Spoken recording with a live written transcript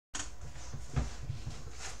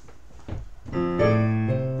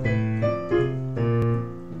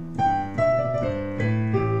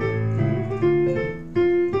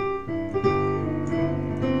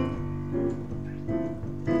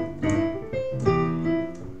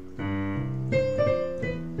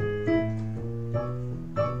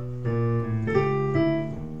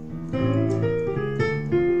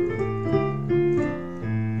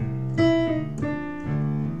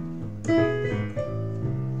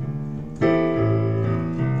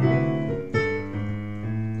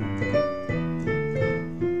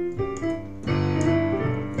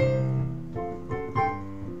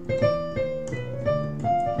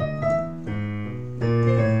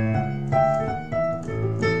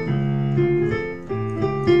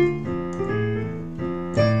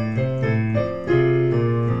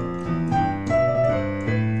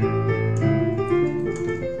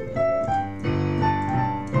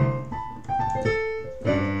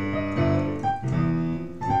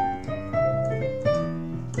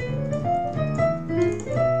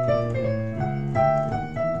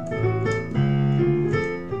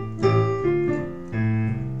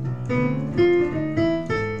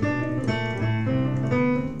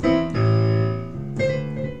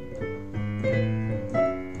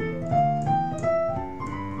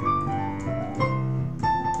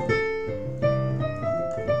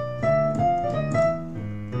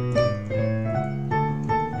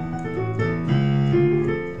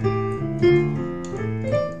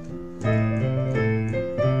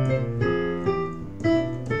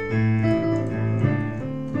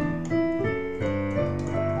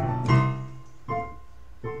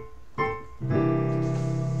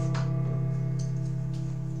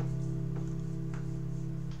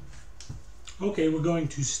Okay, we're going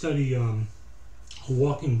to study a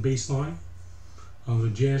walking bass line on the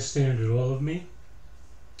jazz standard All of Me.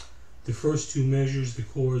 The first two measures, the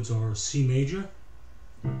chords are C major.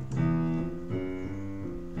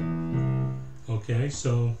 Okay,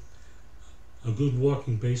 so a good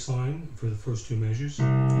walking bass line for the first two measures.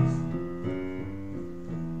 And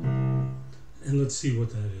let's see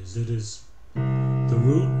what that is. It is the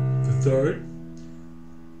root, the third.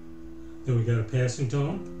 Then we got a passing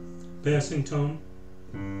tone,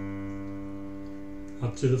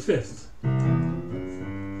 up to the fifth.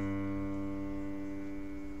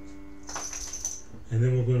 And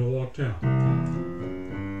then we're going to walk down.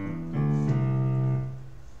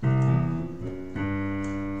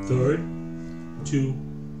 Third, 2,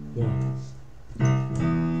 1.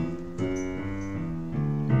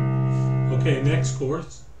 Okay, next chord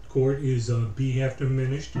is B half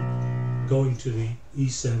diminished, going to the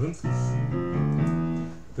E7th.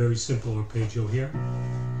 Very simple arpeggio here.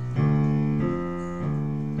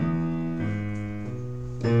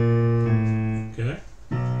 Okay.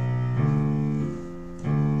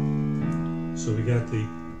 So we got the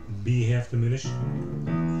B half diminished,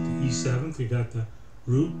 the E7th, we got the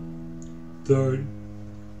root, third,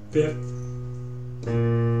 fifth,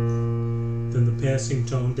 then the passing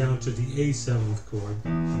tone down to the A7th chord.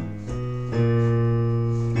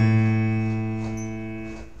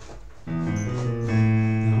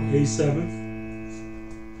 Now A7th,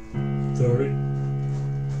 third,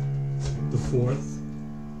 the fourth,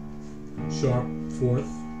 sharp fourth,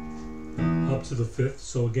 up to the fifth.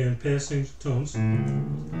 So again, passing tones. And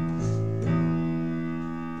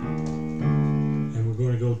we're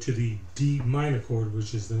going to go to the D minor chord,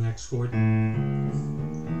 which is the next chord. D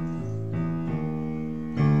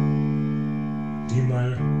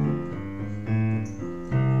minor.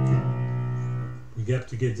 We got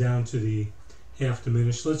to get down to the half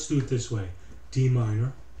diminished. Let's do it this way. D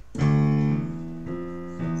minor.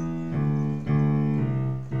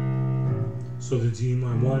 So the D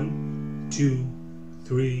minor, 1, 2,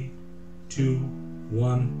 3, 2,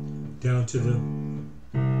 1, down to the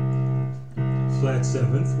flat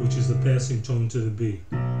seventh, which is the passing tone to the B.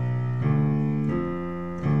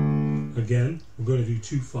 Again, we're going to do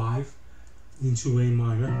 2, 5 into A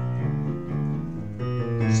minor.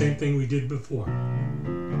 Same thing we did before.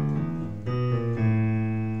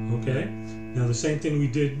 Okay, now the same thing we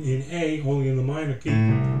did in A, only in the minor key.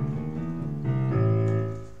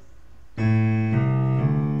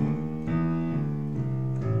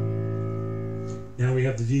 Now we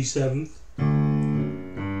have the D7th.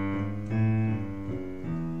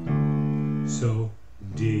 So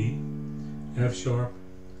D, F sharp,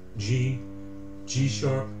 G, G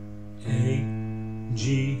sharp, A,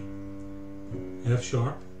 G, F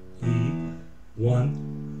sharp, E, 1,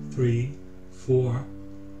 3, 4,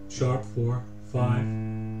 sharp 4, 5,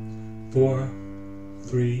 4,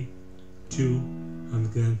 3, 2, and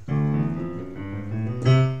again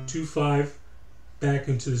 2, 5, back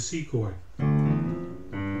into the C chord.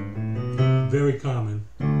 Very common.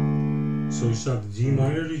 So you start the D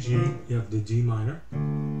minor to G, you have the D minor,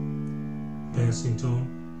 passing tone,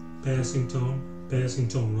 passing tone, passing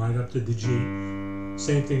tone, right up to the G.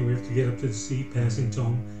 Same thing, we have to get up to the C, passing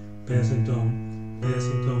tone, passing tone,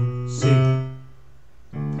 passing tone, C.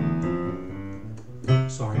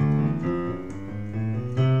 Sorry.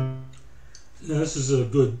 Now this is a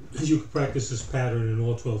good, you can practice this pattern in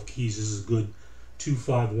all 12 keys. This is a good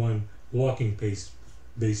 2-5-1 walking bass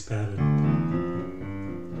pattern.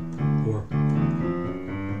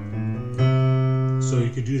 So you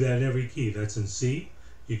can do that in every key. That's in C.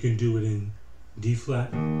 You can do it in D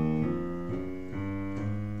flat,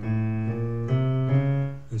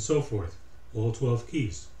 and so forth. All 12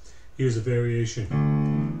 keys. Here's a variation.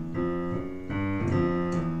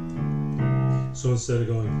 So instead of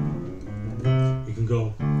going, you can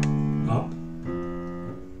go up,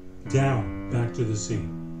 down, back to the C.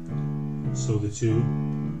 So the 2,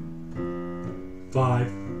 5,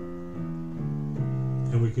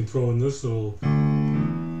 and we can throw in this little,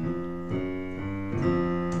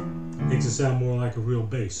 makes it sound more like a real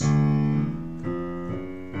bass.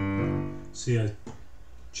 See, I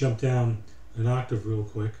jumped down an octave real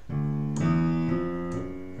quick.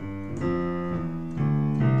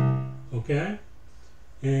 Okay,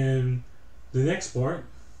 and the next part,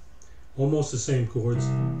 almost the same chords.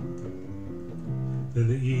 Then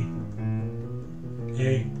the E,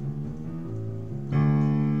 A.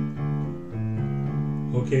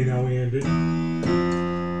 Okay, now we end it.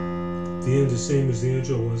 The end the same as the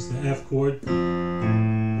intro was. The F chord, F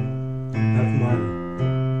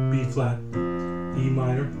minor, B flat, E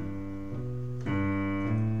minor,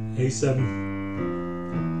 A7,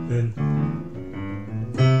 then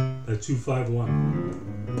at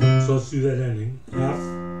 2-5-1. So let's do that ending. F,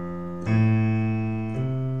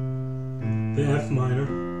 the F minor,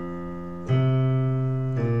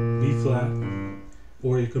 B flat,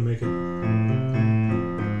 or you can make it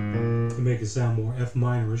to make it sound more F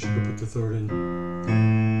minorish. You can put the third in.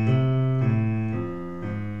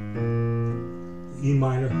 E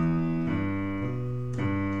minor,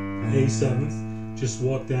 A seventh. Just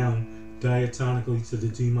walk down diatonically to the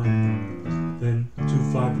D minor, then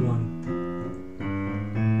 2-5-1.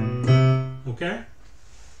 Okay?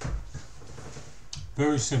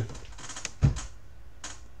 Very simple.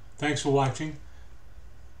 Thanks for watching.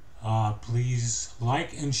 Please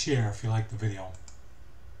like and share if you like the video.